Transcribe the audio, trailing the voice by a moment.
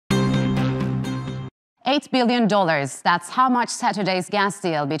$8 billion. That's how much Saturday's gas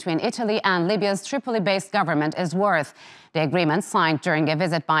deal between Italy and Libya's Tripoli-based government is worth. The agreement, signed during a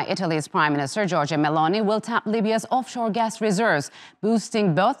visit by Italy's Prime Minister Giorgia Meloni, will tap Libya's offshore gas reserves,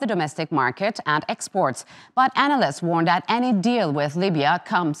 boosting both the domestic market and exports. But analysts warn that any deal with Libya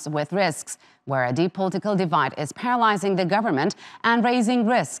comes with risks, where a deep political divide is paralyzing the government and raising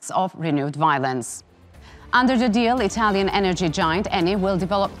risks of renewed violence. Under the deal, Italian energy giant Eni will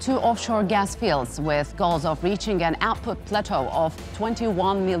develop 2 offshore gas fields with goals of reaching an output plateau of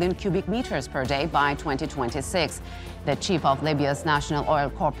 21 million cubic meters per day by 2026. The chief of Libya's National Oil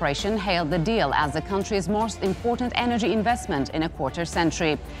Corporation hailed the deal as the country's most important energy investment in a quarter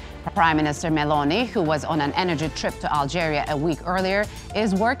century. Prime Minister Meloni, who was on an energy trip to Algeria a week earlier,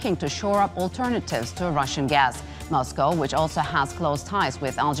 is working to shore up alternatives to Russian gas. Moscow, which also has close ties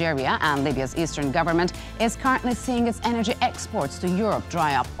with Algeria and Libya's eastern government, is currently seeing its energy exports to Europe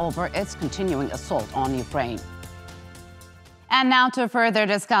dry up over its continuing assault on Ukraine. And now to further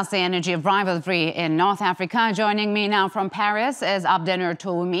discuss the energy rivalry in North Africa, joining me now from Paris is Abdenur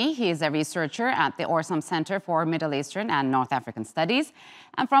Toumi. He is a researcher at the Orsam Center for Middle Eastern and North African Studies.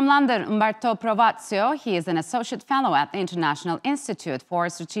 And from London, Umberto Provazio. He is an associate fellow at the International Institute for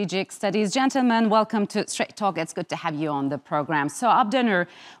Strategic Studies. Gentlemen, welcome to Strait Talk. It's good to have you on the program. So, Abdenur,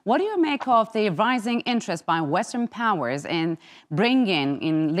 what do you make of the rising interest by Western powers in bringing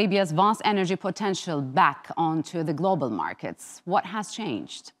in Libya's vast energy potential back onto the global markets? What has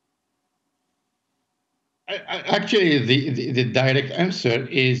changed? Actually, the direct answer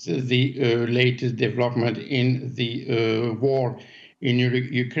is the latest development in the war in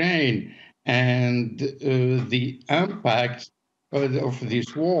Ukraine and the impact of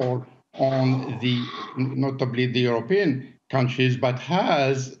this war on notably the European countries, but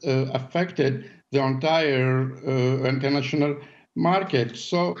has affected the entire international market.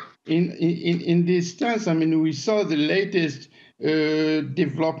 So in this sense, I mean, we saw the latest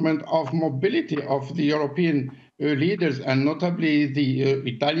development of mobility of the European leaders, and notably the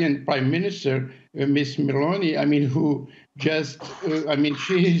Italian Prime Minister, Ms. Meloni, I mean, who just,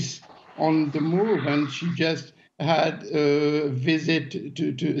 she is on the move, and she just had a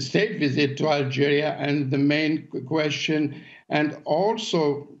state visit to Algeria, and the main question, and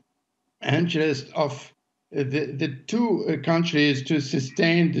also interest of the two countries to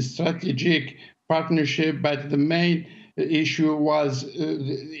sustain the strategic partnership, but the main issue was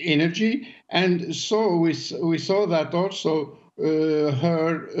energy. And so we saw that also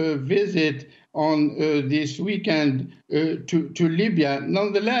her visit on this weekend to Libya.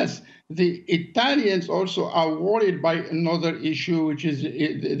 Nonetheless, the Italians also are worried by another issue, which is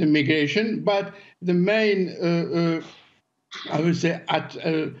the migration. But the main, I would say,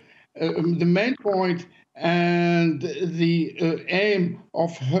 the main point and the aim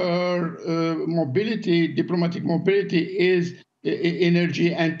of her diplomatic mobility, is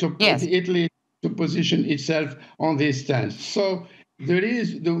energy, and to put Italy to position itself on this stance. So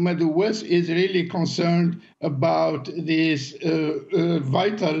the West is really concerned about this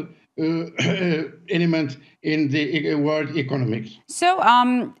vital element in the world economics. So,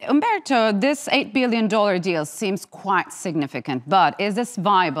 Umberto, this $8 billion deal seems quite significant, but is this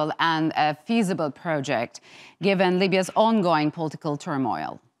viable and a feasible project given Libya's ongoing political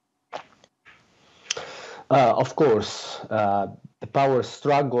turmoil? Of course, the power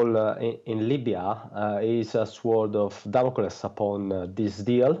struggle in Libya is a sword of Damocles upon this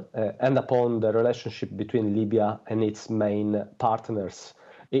deal and upon the relationship between Libya and its main partners,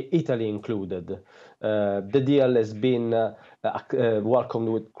 Italy included. The deal has been welcomed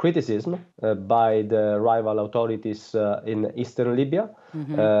with criticism by the rival authorities in eastern Libya,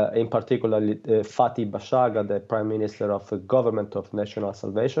 in particular Fatih Bashaga, the Prime Minister of the Government of National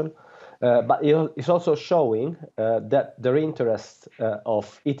Salvation. But it's also showing that the interests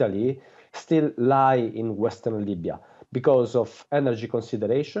of Italy still lie in Western Libya because of energy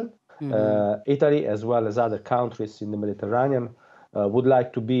consideration. Italy, as well as other countries in the Mediterranean, would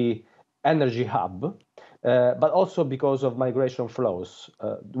like to be energy hub, but also because of migration flows,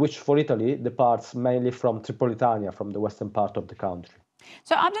 which for Italy departs mainly from Tripolitania, from the western part of the country.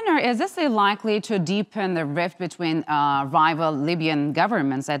 So, Abdenur, is this likely to deepen the rift between rival Libyan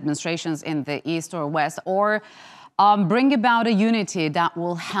governments, administrations in the east or west, or bring about a unity that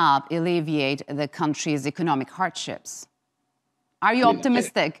will help alleviate the country's economic hardships? Are you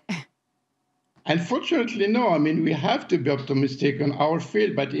optimistic? Unfortunately, no. I mean, we have to be optimistic on our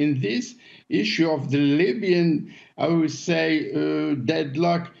field, but in this issue of the Libyan, I would say,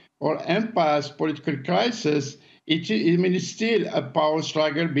 deadlock or impasse, political crisis, it's still a power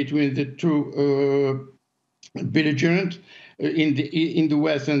struggle between the two belligerent in the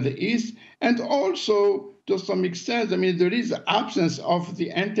West and the East, and also to some extent, I mean, there is absence of the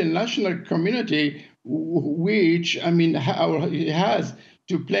international community, which has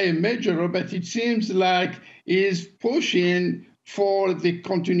to play a major role, but it seems like is pushing for the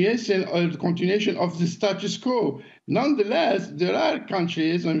continuation of the status quo. Nonetheless, there are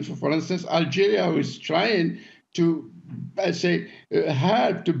countries, I mean, for instance, Algeria, who is trying to, I say,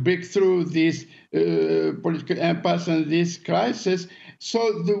 help to break through this political impasse and this crisis.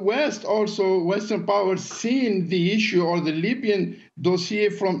 So the West, also Western powers, seeing the issue or the Libyan dossier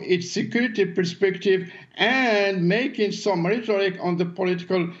from its security perspective and making some rhetoric on the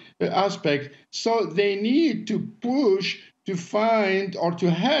political aspect. So they need to push to find or to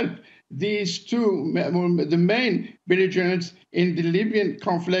help these two, the main belligerents in the Libyan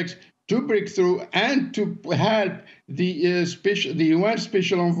conflict, to break through and to help the UN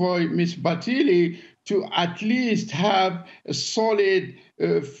Special Envoy, Ms. Batili, to at least have a solid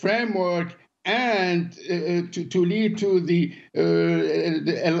framework and to lead to the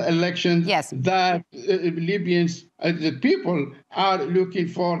elections that Libyans, the people are looking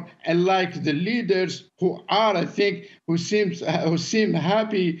for, and like the leaders who are, I think, who seem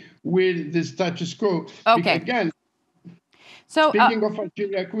happy with the status quo. Okay. Again, so speaking of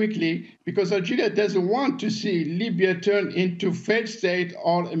Algeria quickly, because Algeria doesn't want to see Libya turn into failed state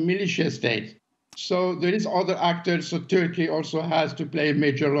or a militia state. So there is other actors, so Turkey also has to play a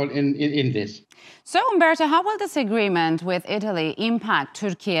major role in this. So, Umberto, how will this agreement with Italy impact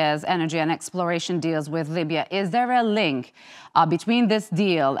Turkey's energy and exploration deals with Libya? Is there a link between this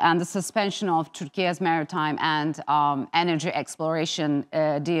deal and the suspension of Turkey's maritime and energy exploration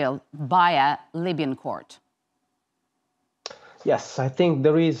deal by a Libyan court? Yes, I think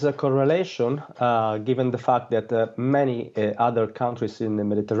there is a correlation, given the fact that many other countries in the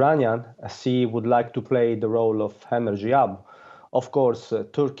Mediterranean Sea would like to play the role of energy hub. Of course,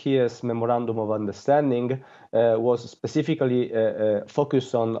 Turkey's memorandum of understanding was specifically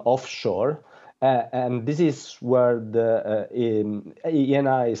focused on offshore, and this is where the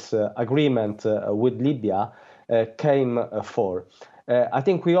ENI's agreement with Libya came for. I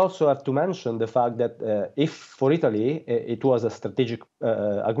think we also have to mention the fact that if for Italy it was a strategic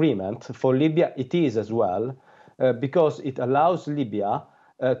agreement, for Libya it is as well, because it allows Libya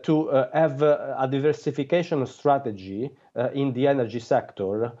to have a diversification strategy in the energy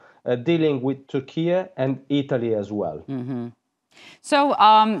sector, dealing with Turkey and Italy as well. Mm-hmm. So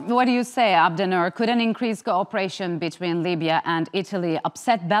what do you say, Abdenur? Could an increased cooperation between Libya and Italy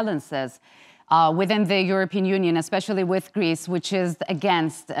upset balances within the European Union, especially with Greece, which is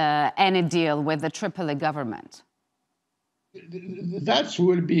against any deal with the Tripoli government? That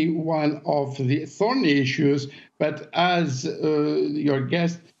will be one of the thorny issues. But as your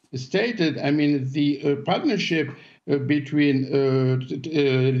guest stated, I mean, the partnership between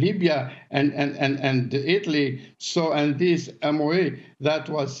Libya and Italy, and this MOA that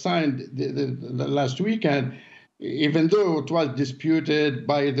was signed the last weekend, even though it was disputed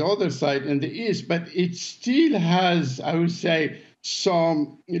by the other side in the East, but it still has, I would say,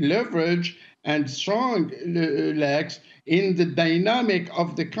 some leverage and strong legs in the dynamic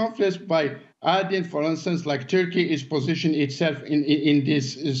of the conflict by adding, for instance, like Turkey is positioning itself in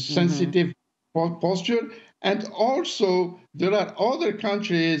this sensitive posture. And also there are other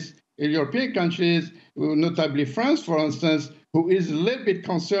countries, European countries, notably France, for instance, who is a little bit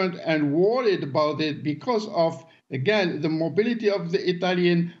concerned and worried about it because of, again, the mobility of the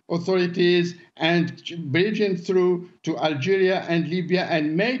Italian authorities and bridging through to Algeria and Libya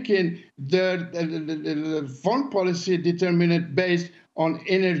and making their foreign policy determinant based on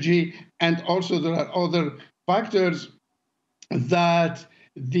energy. And also there are other factors that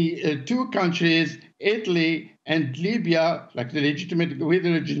the two countries, Italy and Libya, like with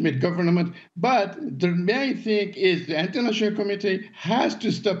the legitimate government, but the main thing is the international community has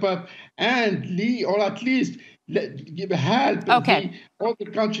to step up and lead, or at least help the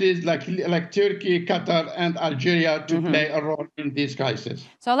other countries like Turkey, Qatar, and Algeria to play a role in this crisis.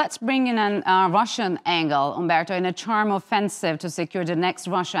 So let's bring in a Russian angle, Umberto. In a charm offensive to secure the next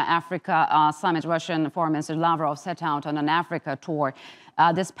Russia-Africa summit, Russian Foreign Minister Lavrov set out on an Africa tour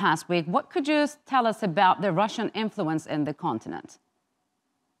this past week. What could you tell us about the Russian influence in the continent?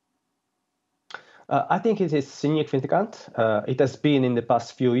 I think it is significant. It has been in the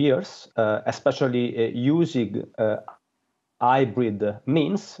past few years, especially using hybrid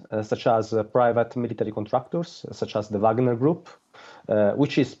means, such as private military contractors, such as the Wagner Group,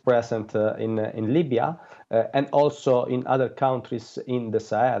 which is present in Libya and also in other countries in the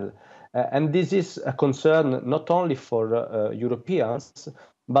Sahel. And this is a concern not only for Europeans,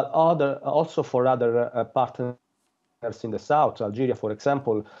 but also for other partners in the south. Algeria, for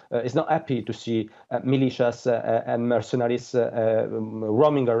example, is not happy to see militias and mercenaries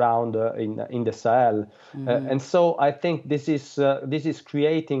roaming around in the Sahel. And so I think this is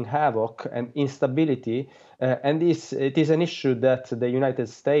creating havoc and instability, and it is an issue that the United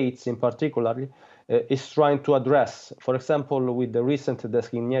States in particular is trying to address. For example, with the recent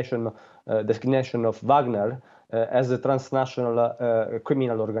designation of Wagner as a transnational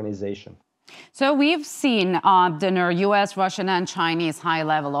criminal organization. So we've seen dinner U.S., Russian, and Chinese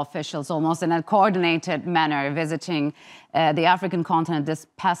high-level officials almost in a coordinated manner visiting the African continent this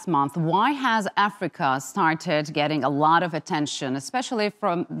past month. Why has Africa started getting a lot of attention, especially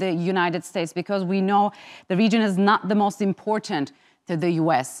from the United States? Because we know the region is not the most important to the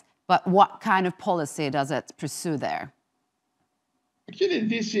U.S., but what kind of policy does it pursue there? Actually,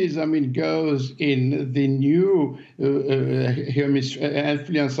 this is, goes in the new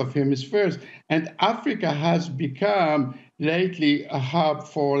influence of hemispheres. And Africa has become lately a hub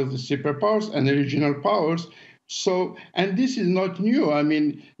for the superpowers and the regional powers. So, and this is not new.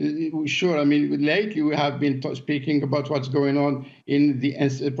 Lately we have been speaking about what's going on in the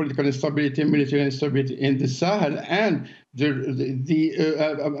political instability, military instability in the Sahel, and the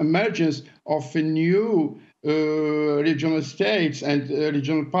emergence of a new regional states and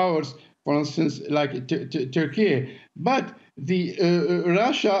regional powers, for instance, like Turkey. But the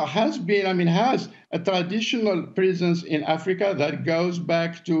Russia has a traditional presence in Africa that goes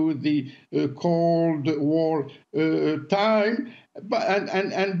back to the Cold War time. But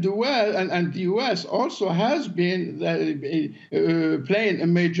and the US also has been playing a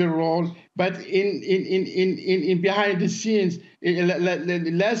major role, but in behind the scenes,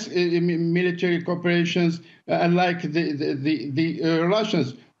 less military cooperations like the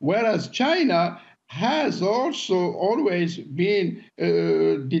Russians. Whereas China has also always been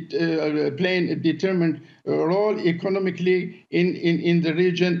playing a determined role economically in the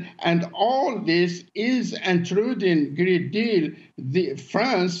region, and all this is intruding a great deal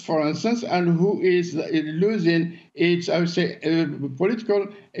France, for instance, and who is losing its, I would say, political,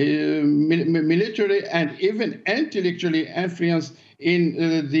 military, and even intellectually influence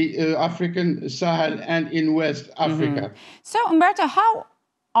in the African Sahel and in West Africa. So, Umberto, how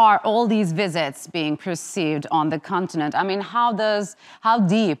are all these visits being perceived on the continent? How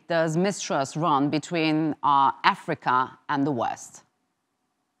deep does mistrust run between Africa and the West?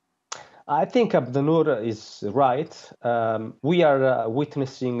 I think Abdenour is right. We are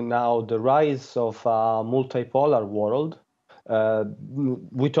witnessing now the rise of a multipolar world.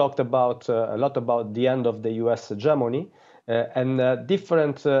 We talked a lot about the end of the US hegemony, and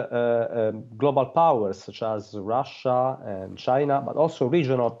different global powers such as Russia and China, but also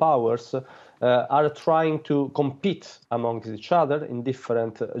regional powers are trying to compete among each other in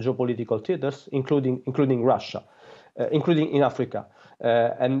different geopolitical theaters, including Russia, including in Africa.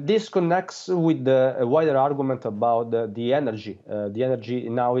 And this connects with the wider argument about the energy. The energy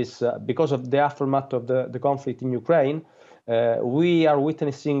now is, because of the aftermath of the conflict in Ukraine, we are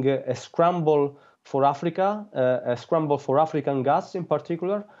witnessing a scramble for Africa, a scramble for African gas in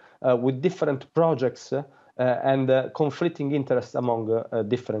particular, with different projects and conflicting interests among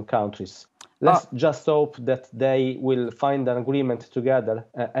different countries. Let's just hope that they will find an agreement together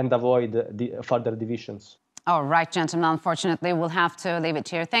and avoid the further divisions. All right, gentlemen, unfortunately, we'll have to leave it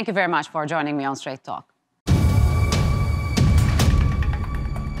here. Thank you very much for joining me on Straight Talk.